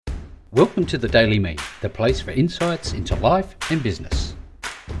Welcome to the Daily Me, the place for insights into life and business.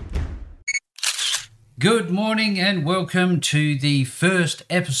 Good morning and welcome to the first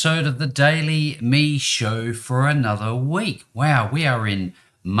episode of the Daily Me show for another week. Wow, we are in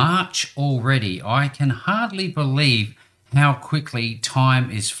March already. I can hardly believe how quickly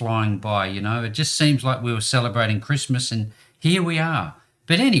time is flying by. You know, it just seems like we were celebrating Christmas and here we are.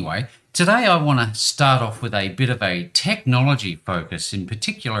 But anyway, today I want to start off with a bit of a technology focus, in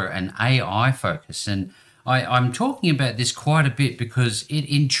particular an AI focus. And I'm talking about this quite a bit because it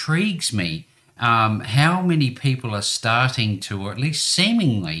intrigues me how many people are starting to, or at least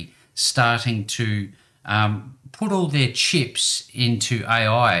seemingly starting to, put all their chips into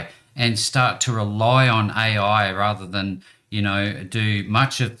AI and start to rely on AI rather than, you know, do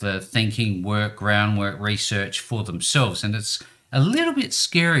much of the thinking work, groundwork, research for themselves. And it's a little bit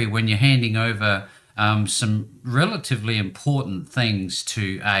scary when you're handing over some relatively important things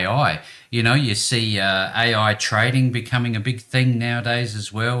to AI. You know, you see AI trading becoming a big thing nowadays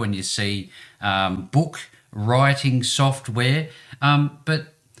as well, and you see book writing software.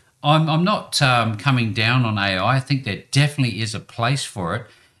 But I'm not coming down on AI. I think there definitely is a place for it.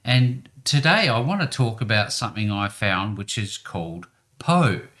 And today I want to talk about something I found which is called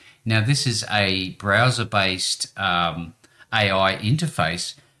POE. Now, this is a browser-based AI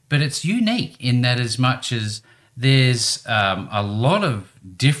interface, but it's unique in that as much as there's a lot of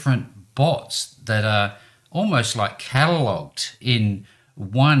different bots that are almost like cataloged in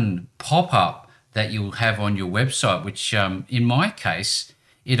one pop-up that you'll have on your website, which in my case,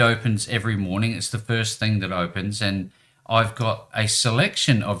 it opens every morning. It's the first thing that opens, and I've got a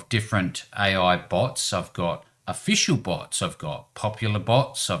selection of different AI bots. I've got official bots, I've got popular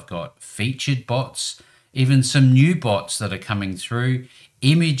bots, I've got featured bots, even some new bots that are coming through,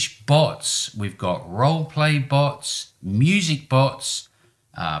 image bots, we've got role play bots, music bots,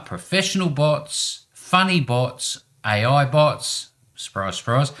 professional bots, funny bots, AI bots,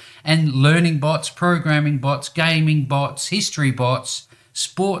 surprise, and learning bots, programming bots, gaming bots, history bots,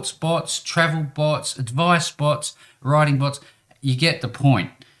 sports bots, travel bots, advice bots, writing bots. You get the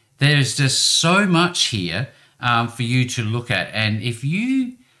point. There's just so much here for you to look at. And if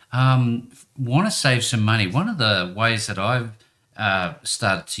you want to save some money, one of the ways that I've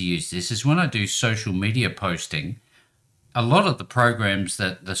started to use this is when I do social media posting. A lot of the programs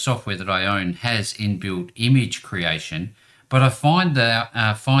that the software that I own has inbuilt image creation, but I find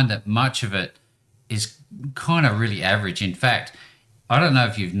that much of it is kind of really average. In fact, I don't know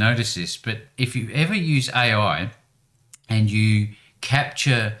if you've noticed this, but if you ever use AI and you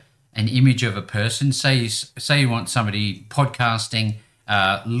capture an image of a person, say you want somebody podcasting,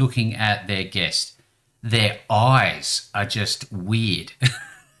 looking at their guest, their eyes are just weird.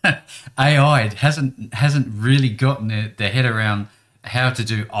 AI hasn't really gotten their head around how to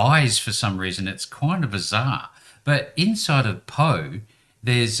do eyes for some reason. It's kind of bizarre. But inside of POE,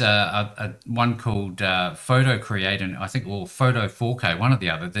 there's a one called Photo Create, and I think, or Photo 4K, one or the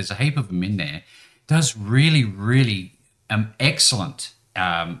other. There's a heap of them in there. Does really excellent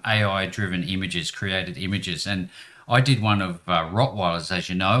AI-driven images, created images. And I did one of Rottweilers, as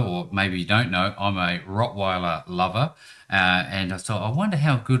you know, or maybe you don't know. I'm a Rottweiler lover. And I thought, I wonder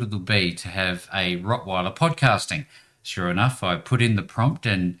how good it'll be to have a Rottweiler podcasting. Sure enough, I put in the prompt,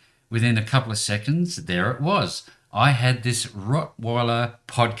 and within a couple of seconds, there it was. I had this Rottweiler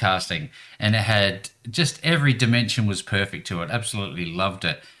podcasting, and it had just every dimension was perfect to it. Absolutely loved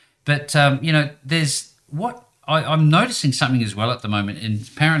it. But, you know, there's what I'm noticing something as well at the moment. And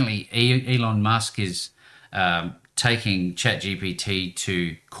apparently Elon Musk is taking ChatGPT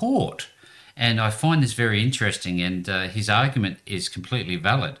to court. And I find this very interesting, and his argument is completely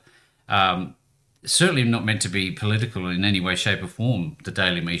valid. Certainly not meant to be political in any way, shape or form, the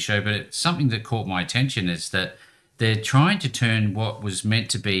Daily Me show, but it's something that caught my attention is that they're trying to turn what was meant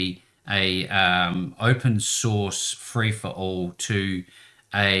to be a open source free for all to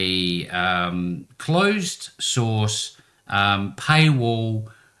a closed source paywall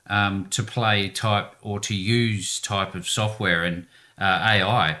to play type or to use type of software and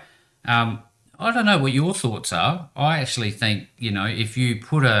AI. I don't know what your thoughts are. I actually think, you know, if you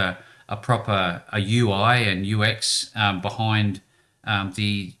put a proper UI and UX behind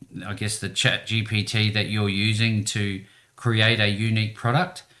the chat GPT that you're using to create a unique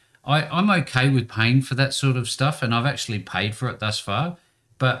product, I'm okay with paying for that sort of stuff, and I've actually paid for it thus far.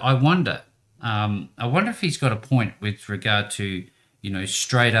 But I wonder if he's got a point with regard to, you know,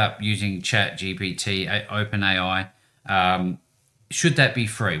 straight up using chat GPT, OpenAI. Should that be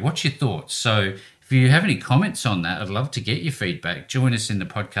free? What's your thoughts? So if you have any comments on that, I'd love to get your feedback. Join us in the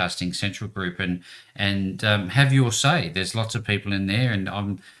Podcasting Central group and have your say. There's lots of people in there, and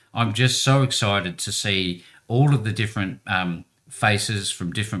I'm just so excited to see all of the different faces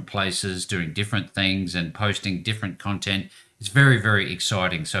from different places doing different things and posting different content. It's very, very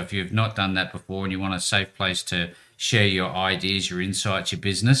exciting. So if you've not done that before and you want a safe place to share your ideas, your insights, your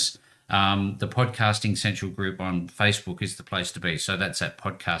business, the Podcasting Central group on Facebook is the place to be. So that's at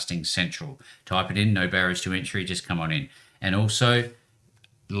Podcasting Central. Type it in, no barriers to entry, just come on in. And also,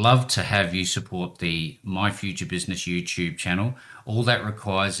 love to have you support the My Future Business YouTube channel. All that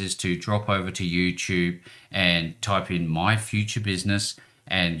requires is to drop over to YouTube and type in My Future Business,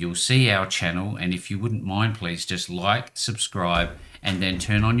 and you'll see our channel. And if you wouldn't mind, please just like, subscribe, and then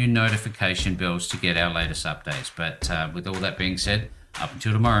turn on your notification bells to get our latest updates. But with all that being said, up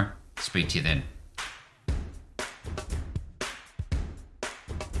until tomorrow, speak to you then.